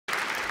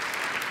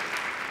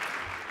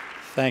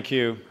Thank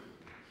you.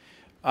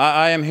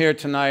 I am here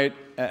tonight,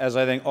 as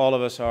I think all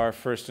of us are,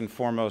 first and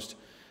foremost,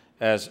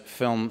 as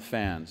film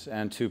fans,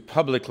 and to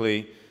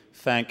publicly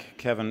thank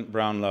Kevin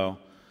Brownlow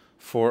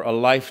for a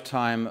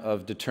lifetime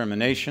of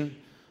determination,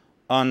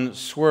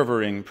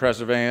 unswerving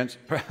perseverance,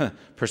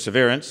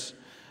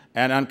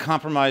 and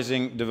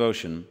uncompromising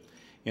devotion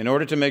in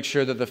order to make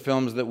sure that the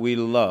films that we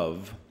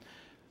love,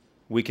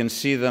 we can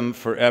see them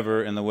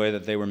forever in the way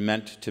that they were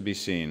meant to be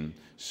seen.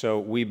 So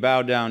we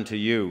bow down to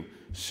you,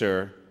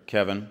 sir,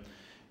 Kevin.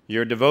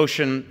 Your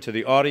devotion to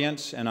the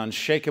audience and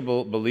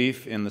unshakable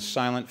belief in the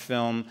silent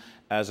film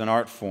as an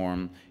art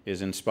form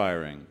is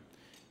inspiring.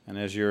 And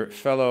as your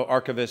fellow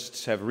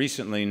archivists have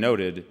recently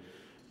noted,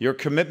 your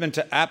commitment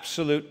to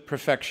absolute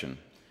perfection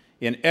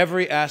in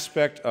every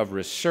aspect of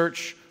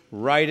research,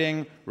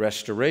 writing,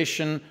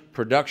 restoration,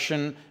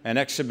 production, and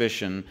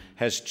exhibition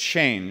has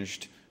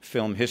changed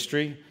film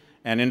history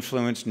and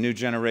influenced new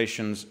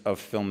generations of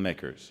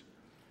filmmakers.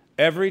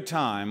 Every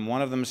time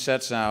one of them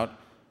sets out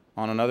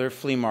on another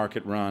flea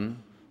market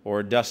run, or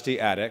a dusty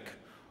attic,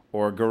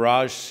 or a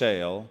garage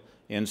sale,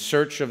 in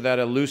search of that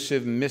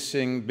elusive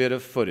missing bit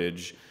of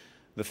footage,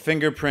 the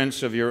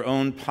fingerprints of your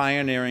own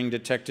pioneering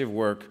detective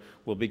work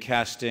will be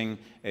casting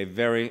a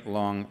very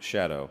long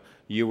shadow.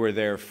 You were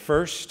there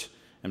first,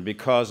 and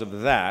because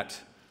of that,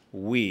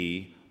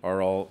 we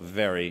are all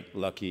very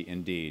lucky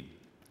indeed.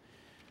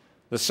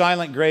 The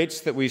silent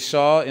greats that we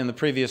saw in the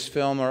previous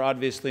film are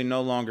obviously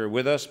no longer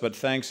with us, but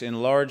thanks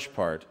in large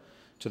part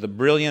to the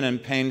brilliant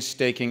and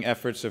painstaking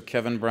efforts of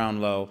Kevin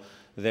Brownlow,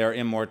 their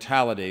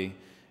immortality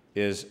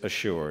is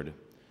assured.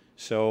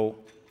 So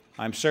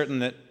I'm certain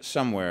that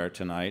somewhere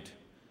tonight,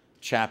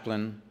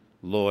 Chaplin,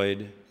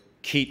 Lloyd,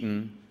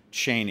 Keaton,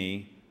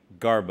 Chaney,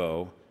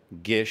 Garbo,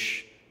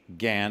 Gish,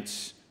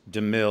 Gantz,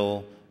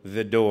 DeMille,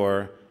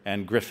 Vidor,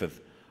 and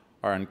Griffith,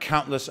 and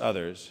countless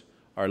others,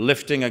 are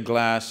lifting a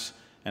glass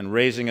and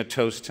raising a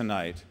toast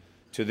tonight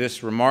to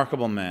this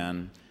remarkable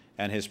man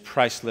and his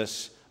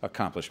priceless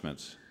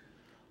accomplishments.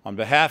 On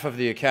behalf of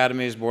the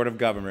Academy's Board of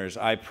Governors,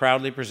 I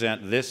proudly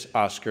present this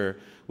Oscar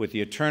with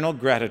the eternal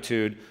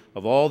gratitude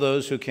of all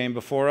those who came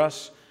before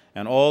us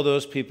and all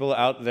those people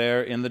out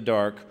there in the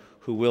dark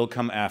who will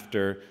come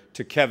after,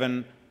 to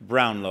Kevin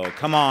Brownlow.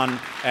 Come on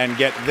and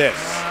get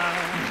this.